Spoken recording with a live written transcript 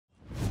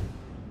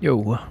Yo,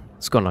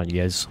 what's going on,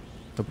 you guys?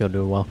 Hope y'all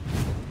doing well.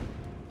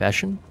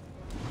 Fashion?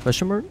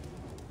 Question mark?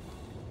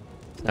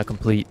 Not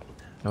complete.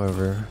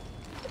 However,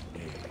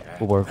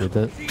 we'll work with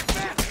it.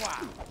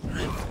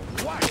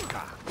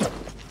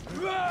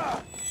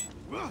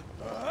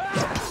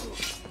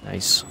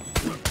 Nice.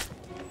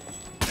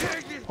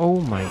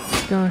 Oh my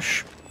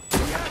gosh.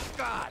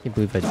 Can't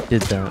believe I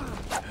did that.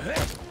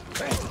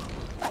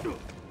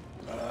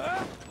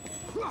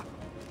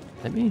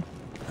 At me?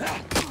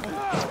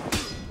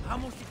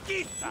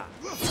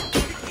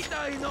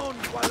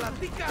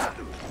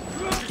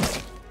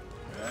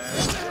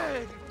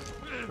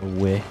 No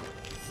way.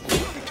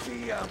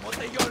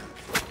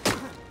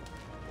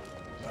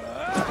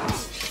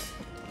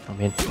 Oh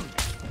man.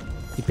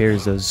 He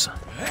pairs those.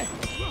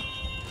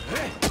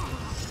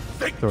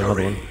 Throw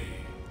another one.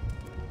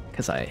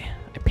 Cause I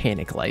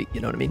panic light,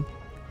 you know what I mean?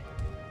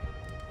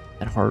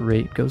 That heart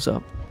rate goes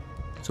up.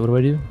 So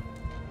what do?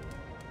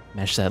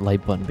 Mash that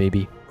light button,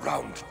 baby.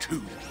 Round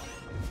 2.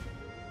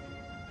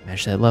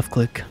 Mash that left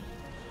click.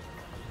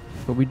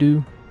 What we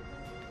do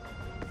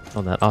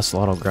on that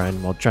ocelotl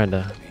grind while trying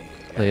to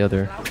play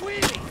other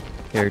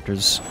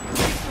characters.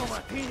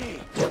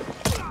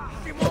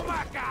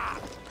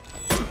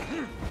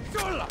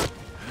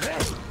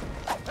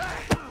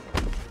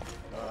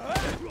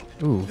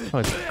 Ooh,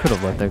 I could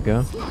have let that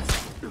go.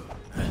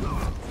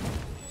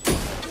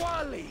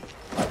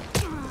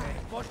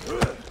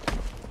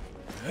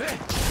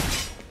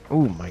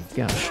 Oh my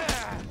gosh.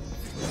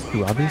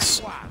 Too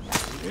obvious?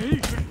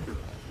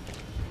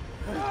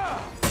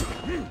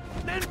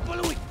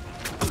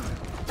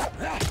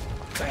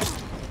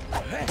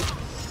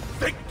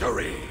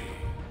 Victory!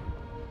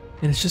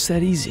 And it's just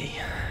that easy.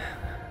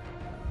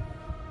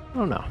 I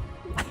don't know.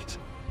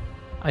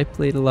 I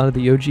played a lot of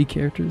the OG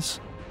characters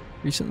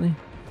recently.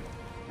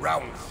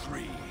 Round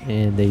 3.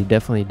 And they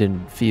definitely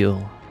didn't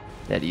feel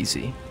that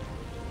easy.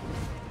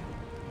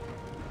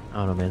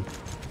 I don't know, man.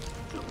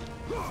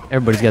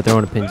 Everybody's got their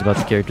own opinions about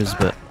the characters,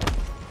 but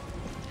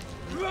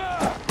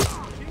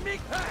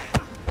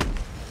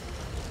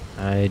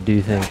I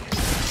do think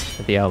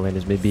that the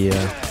Outlanders may be a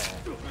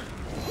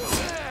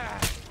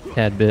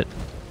tad bit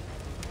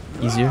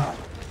easier.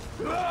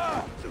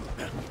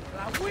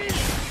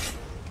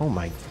 Oh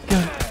my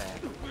god.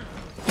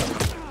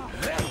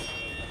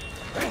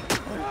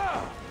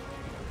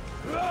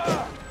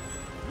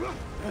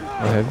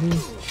 Oh, heavy?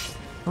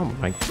 Oh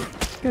my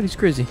god, he's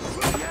crazy.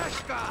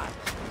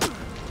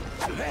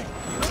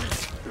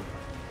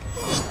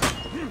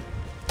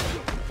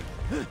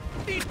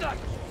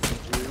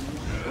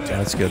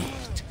 That's good.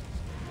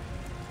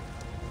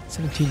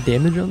 17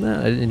 damage on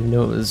that? I didn't even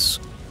know it was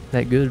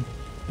that good.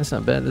 That's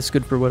not bad. That's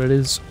good for what it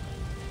is.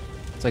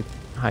 It's like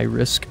high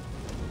risk,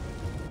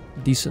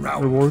 decent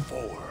reward. 4.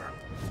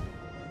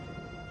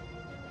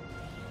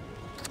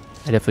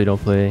 I definitely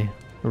don't play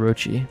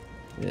Orochi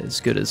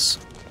as good as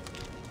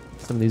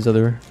some of these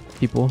other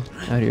people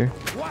out here.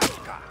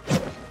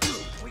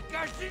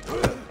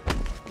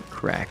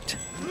 Cracked.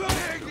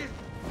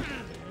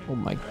 Oh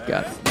my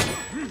god.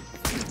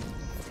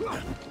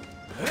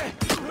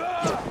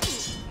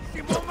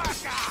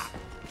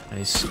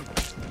 Nice.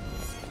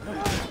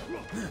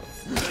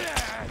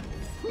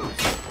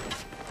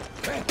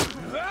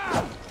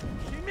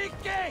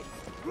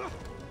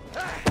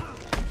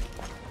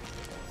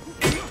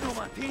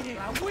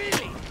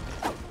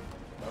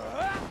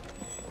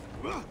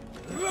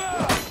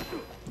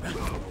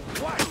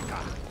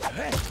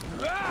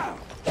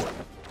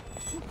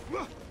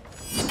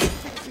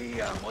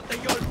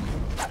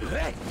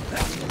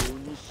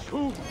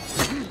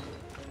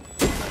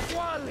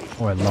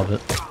 Oh, I love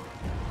it.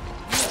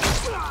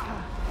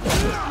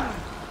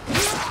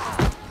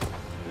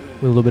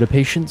 With a little bit of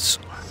patience,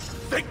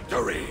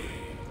 Victory!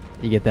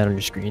 you get that on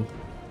your screen.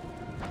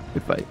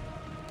 Good fight.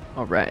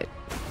 All right.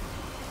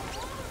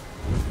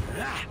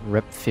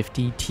 Rep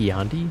 50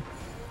 Tiandi.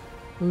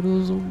 Where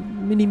does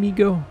mini-me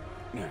go?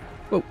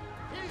 Whoa.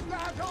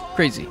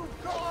 Crazy.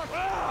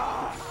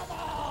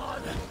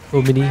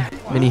 Oh, mini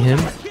him.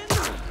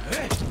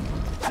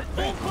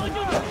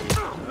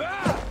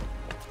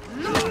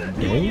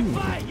 Dang.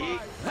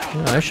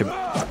 Yeah, I should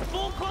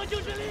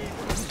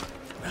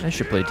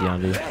play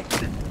Tiandi.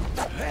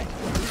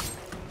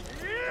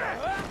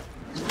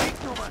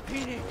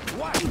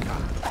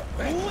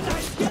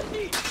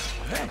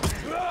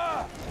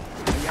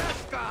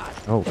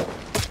 Oh.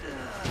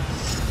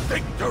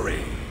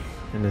 Victory!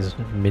 And his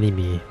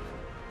mini-me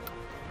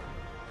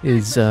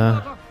is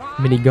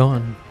mini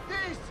gone.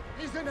 This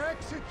is an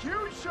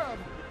execution.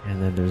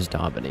 And then there's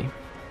Domini.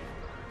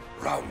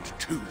 Round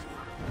 2.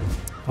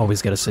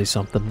 Always gotta say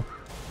something.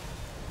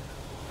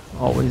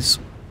 Always.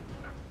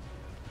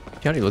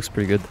 Johnny looks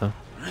pretty good though.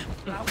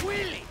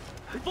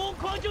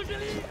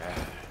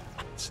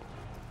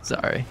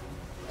 Sorry.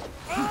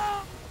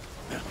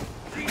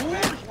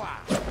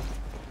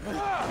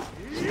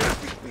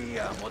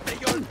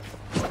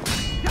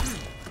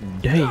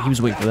 Dang, he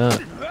was waiting for that.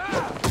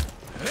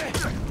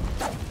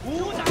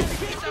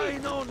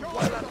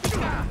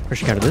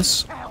 Pressure counter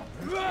this.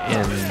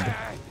 And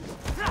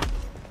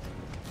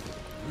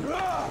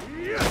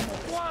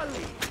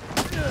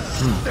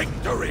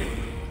Victory!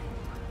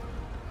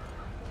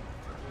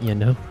 Yeah,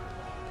 no.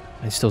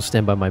 I still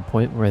stand by my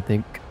point where I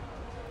think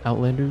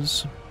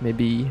Outlanders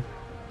maybe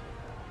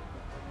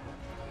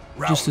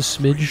just a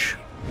smidge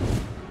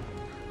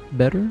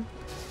better,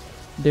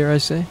 dare I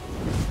say,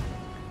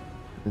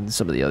 than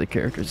some of the other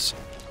characters.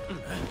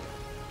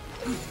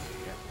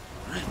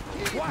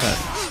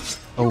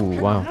 Oh,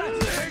 wow.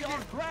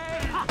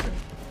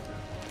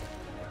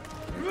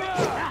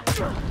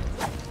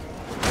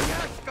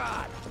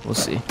 We'll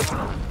see.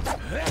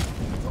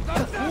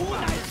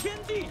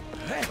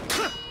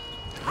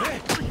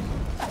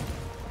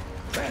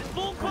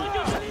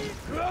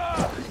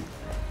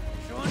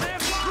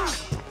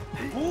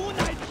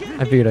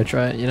 I figured I'd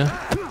try it, you know?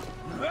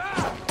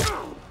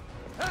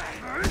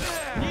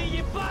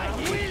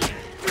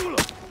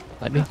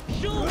 Let me.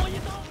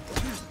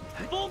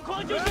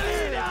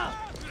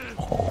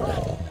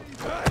 Oh.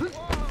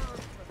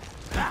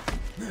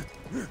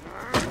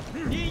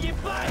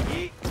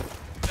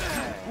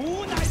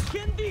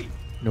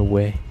 No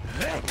way.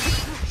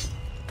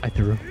 I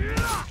threw.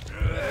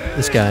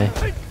 This guy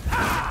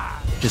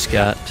just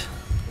got...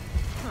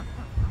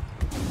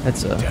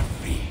 That's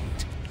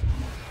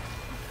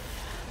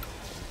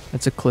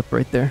a clip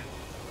right there.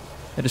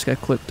 I just got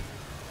clipped.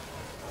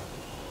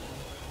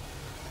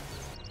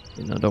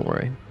 You know, don't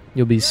worry.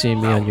 You'll be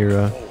seeing me on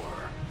your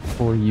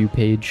For You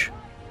page,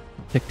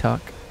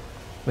 TikTok,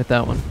 with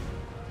that one.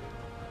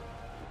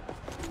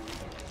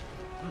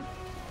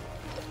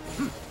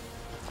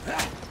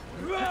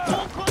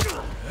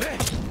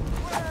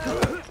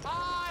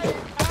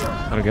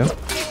 How'd it go?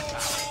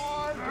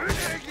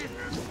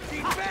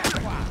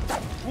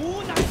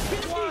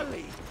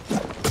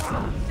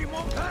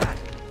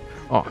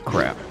 Oh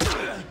crap.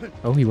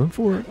 Oh, he went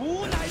for it.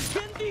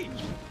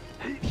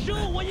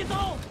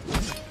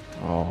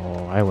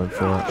 Oh, I went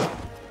for it.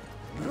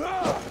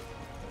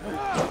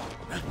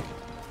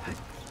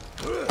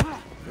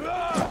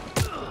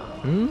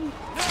 Hmm?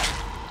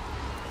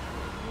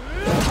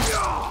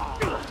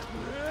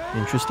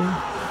 Interesting.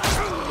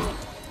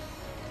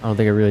 I don't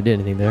think I really did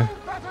anything there.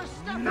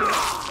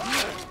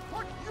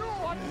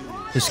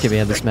 Just get me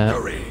out of this map.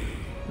 I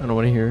don't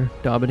want to hear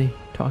Daubeny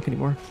talk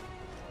anymore.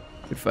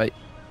 Good fight.